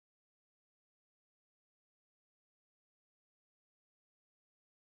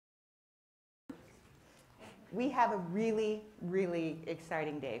we have a really, really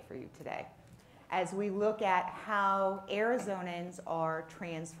exciting day for you today as we look at how Arizonans are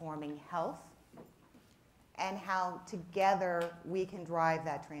transforming health and how together we can drive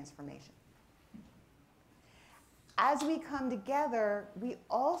that transformation. As we come together, we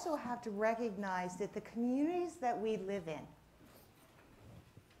also have to recognize that the communities that we live in,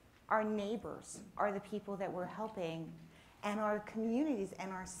 our neighbors are the people that we're helping, and our communities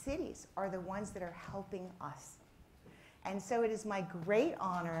and our cities are the ones that are helping us. And so it is my great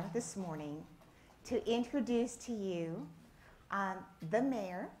honor this morning to introduce to you the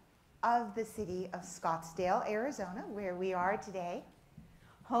mayor of the city of Scottsdale, Arizona, where we are today,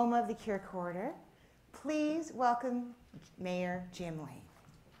 home of the Cure Corridor. Please welcome Mayor Jim Lane.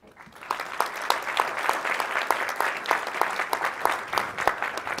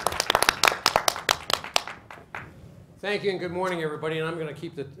 Thank you and good morning, everybody. And I'm going to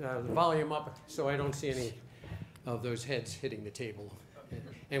keep the volume up so I don't see any of those heads hitting the table,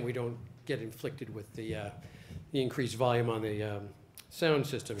 and we don't get inflicted with the increased volume on the sound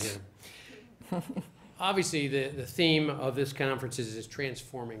system here. Obviously, the theme of this conference is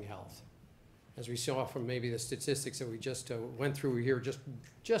transforming health. As we saw from maybe the statistics that we just went through here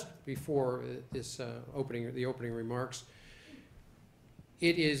just before this the opening remarks,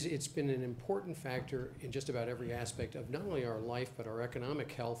 it's been an important factor in just about every aspect of not only our life but our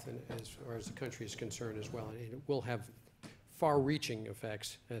economic health, and as far as the country is concerned as well. And it will have far-reaching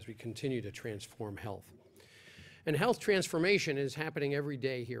effects as we continue to transform health. And health transformation is happening every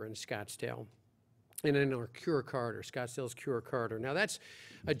day here in Scottsdale and in our Cure Corridor, Scottsdale's Cure Corridor. Now that's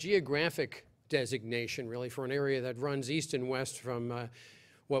a geographic designation really for an area that runs east and west from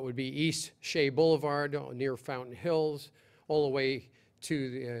what would be East Shea Boulevard near Fountain Hills all the way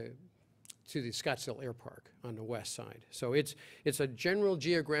to the Scottsdale Air Park on the west side. So it's a general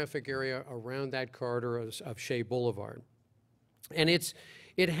geographic area around that corridor of Shea Boulevard. And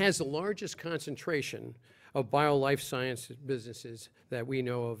it has the largest concentration of bio-life science businesses that we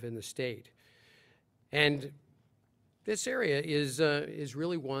know of in the state. And this area is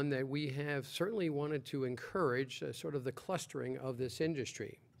really one that we have certainly wanted to encourage sort of the clustering of this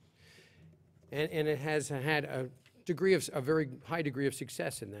industry. And it has had a very high degree of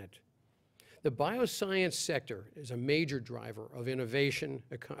success in that. The bioscience sector is a major driver of innovation,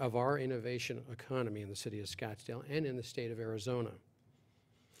 of our innovation economy in the city of Scottsdale and in the state of Arizona.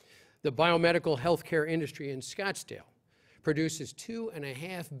 The biomedical healthcare industry in Scottsdale produces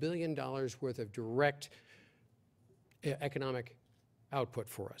 $2.5 billion worth of direct economic output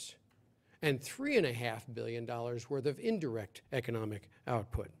for us, and $3.5 billion worth of indirect economic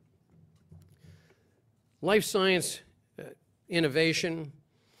output. Life science innovation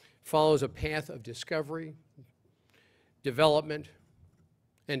follows a path of discovery, development,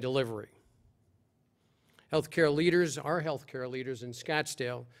 and delivery. Healthcare leaders, our healthcare leaders in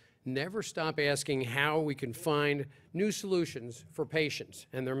Scottsdale, never stop asking how we can find new solutions for patients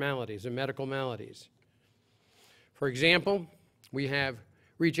and their maladies and medical maladies. For example, we have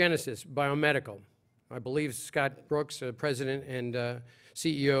Regenesis Biomedical. I believe Scott Brooks, President and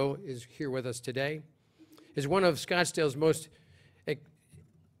CEO, is here with us today. Is one of Scottsdale's most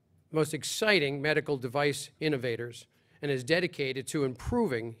exciting medical device innovators and is dedicated to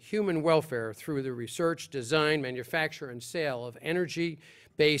improving human welfare through the research, design, manufacture, and sale of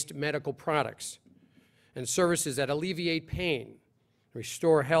energy-based medical products and services that alleviate pain,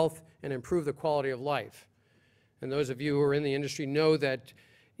 restore health, and improve the quality of life. And those of you who are in the industry know that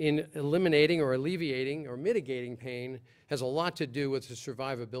in eliminating or alleviating or mitigating pain has a lot to do with the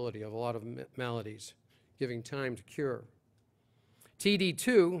survivability of a lot of maladies, giving time to cure.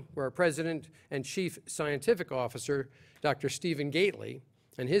 TD2, where our President and Chief Scientific Officer, Dr. Stephen Gately,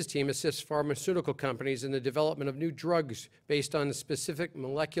 and his team assists pharmaceutical companies in the development of new drugs based on the specific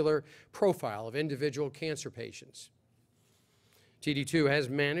molecular profile of individual cancer patients. TD2 has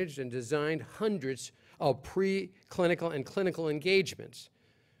managed and designed hundreds of preclinical and clinical engagements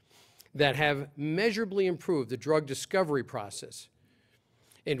that have measurably improved the drug discovery process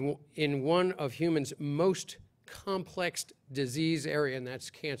in one of humans' most complex disease area, and that's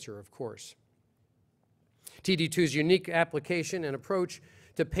cancer, of course. TD2's unique application and approach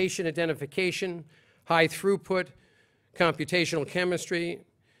to patient identification, high throughput, computational chemistry,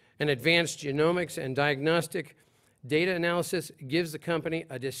 and advanced genomics and diagnostic data analysis gives the company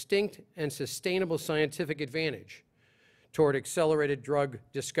a distinct and sustainable scientific advantage toward accelerated drug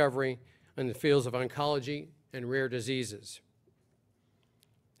discovery in the fields of oncology and rare diseases.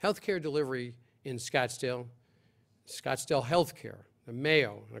 Healthcare delivery in Scottsdale, Scottsdale Healthcare, the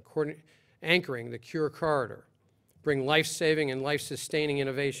Mayo, anchoring the Cure Corridor, bring life-saving and life-sustaining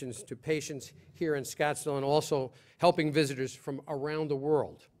innovations to patients here in Scottsdale and also helping visitors from around the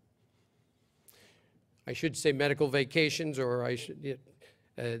world. I should say medical vacations, or I should,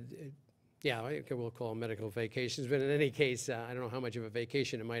 we'll call them medical vacations, but in any case, I don't know how much of a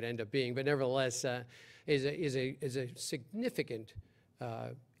vacation it might end up being, but nevertheless, is a significant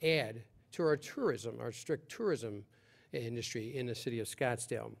add to our tourism, our strict tourism industry in the city of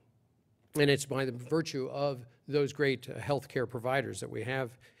Scottsdale. And it's by the virtue of those great healthcare providers that we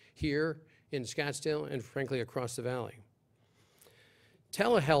have here in Scottsdale and frankly across the valley.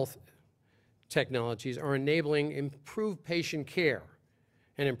 Telehealth technologies are enabling improved patient care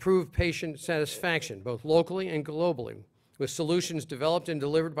and improved patient satisfaction, both locally and globally, with solutions developed and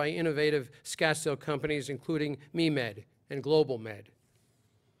delivered by innovative Scottsdale companies, including MeMed and Global Med.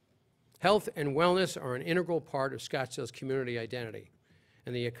 Health and wellness are an integral part of Scottsdale's community identity,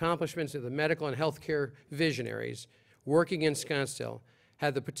 and the accomplishments of the medical and healthcare visionaries working in Scottsdale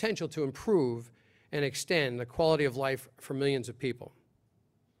have the potential to improve and extend the quality of life for millions of people.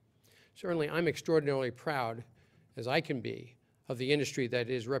 Certainly, I'm extraordinarily proud, as I can be, of the industry that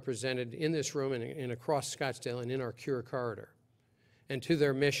is represented in this room and across Scottsdale and in our Cure Corridor, and to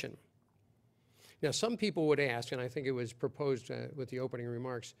their mission. Now, some people would ask, and I think it was proposed with the opening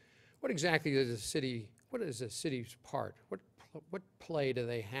remarks, what exactly is the city, what is the city's part? What play do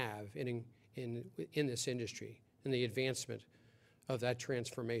they have in this industry, in the advancement of that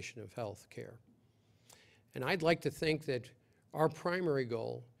transformation of health care? And I'd like to think that our primary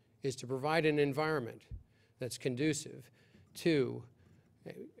goal is to provide an environment that's conducive to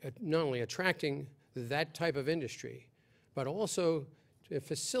not only attracting that type of industry, but also to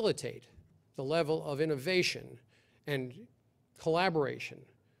facilitate the level of innovation and collaboration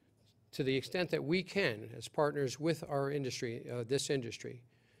to the extent that we can as partners with our industry, this industry,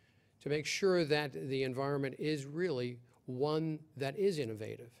 to make sure that the environment is really one that is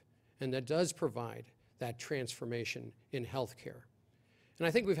innovative and that does provide that transformation in healthcare. And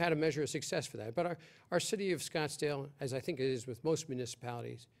I think we've had a measure of success for that. But our city of Scottsdale, as I think it is with most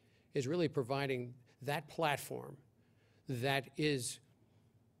municipalities, is really providing that platform that is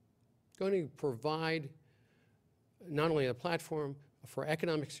going to provide not only a platform for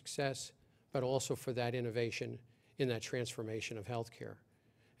economic success, but also for that innovation in that transformation of healthcare.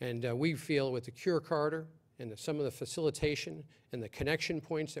 And we feel with the Cure Corridor and some of the facilitation and the connection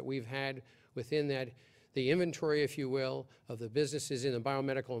points that we've had within that, the inventory, if you will, of the businesses in the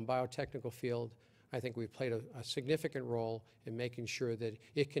biomedical and biotechnical field, I think we've played a significant role in making sure that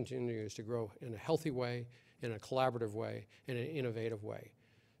it continues to grow in a healthy way, in a collaborative way, and an innovative way.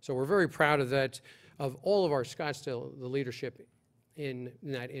 So we're very proud of that, of all of our Scottsdale, the leadership in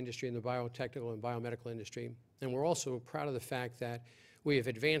that industry, in the biotechnical and biomedical industry. And we're also proud of the fact that we have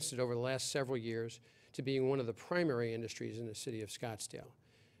advanced it over the last several years to being one of the primary industries in the city of Scottsdale.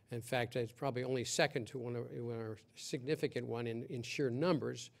 In fact, it's probably only second to one of our significant one in sheer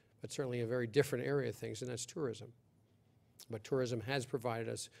numbers, but certainly a very different area of things, and that's tourism. But tourism has provided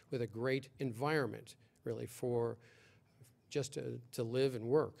us with a great environment, really, for just to live and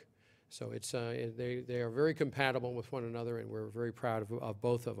work. So it's, they are very compatible with one another, and we're very proud of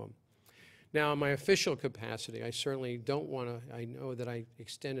both of them. Now, in my official capacity, I certainly don't want to, I know that I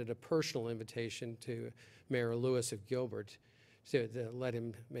extended a personal invitation to Mayor Lewis of Gilbert to let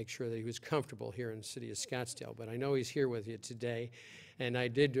him make sure that he was comfortable here in the city of Scottsdale. But I know he's here with you today. And I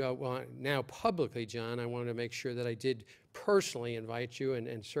did, now publicly, John, I wanted to make sure that I did personally invite you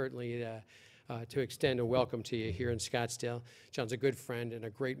and certainly to extend a welcome to you here in Scottsdale. John's a good friend and a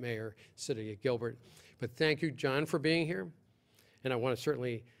great mayor, city of Gilbert. But thank you, John, for being here. And I want to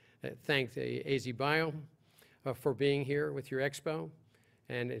certainly thank the AZBio for being here with your expo.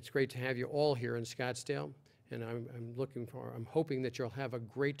 And it's great to have you all here in Scottsdale. And I'm hoping that you'll have a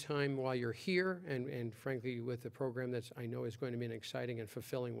great time while you're here, and frankly, with the program that I know is going to be an exciting and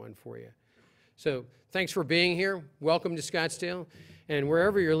fulfilling one for you. So thanks for being here. Welcome to Scottsdale. And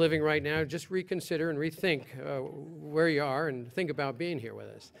wherever you're living right now, just reconsider and rethink where you are and think about being here with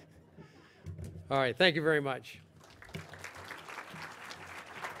us. All right, thank you very much.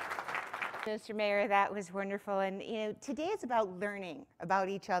 Mr. Mayor, that was wonderful. And today is about learning about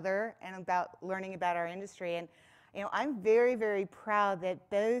each other and about learning about our industry. And I'm very, very proud that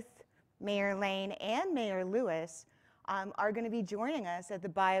both Mayor Lane and Mayor Lewis are going to be joining us at the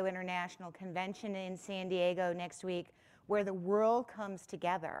Bio International Convention in San Diego next week, where the world comes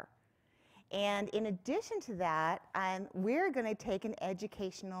together. And in addition to that, we're going to take an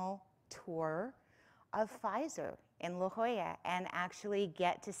educational tour of Pfizer in La Jolla and actually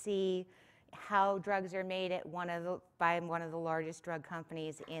get to see how drugs are made at by one of the largest drug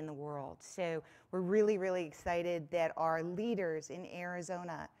companies in the world. So we're really, really excited that our leaders in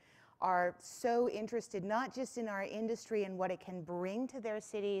Arizona are so interested not just in our industry and what it can bring to their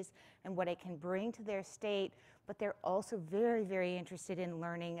cities and what it can bring to their state, but they're also very, very interested in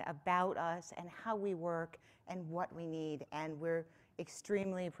learning about us and how we work and what we need. And we're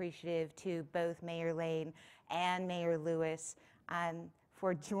extremely appreciative to both Mayor Lane and Mayor Lewis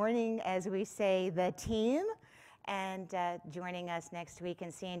for joining, as we say, the team, and joining us next week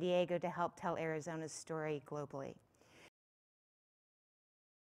in San Diego to help tell Arizona's story globally.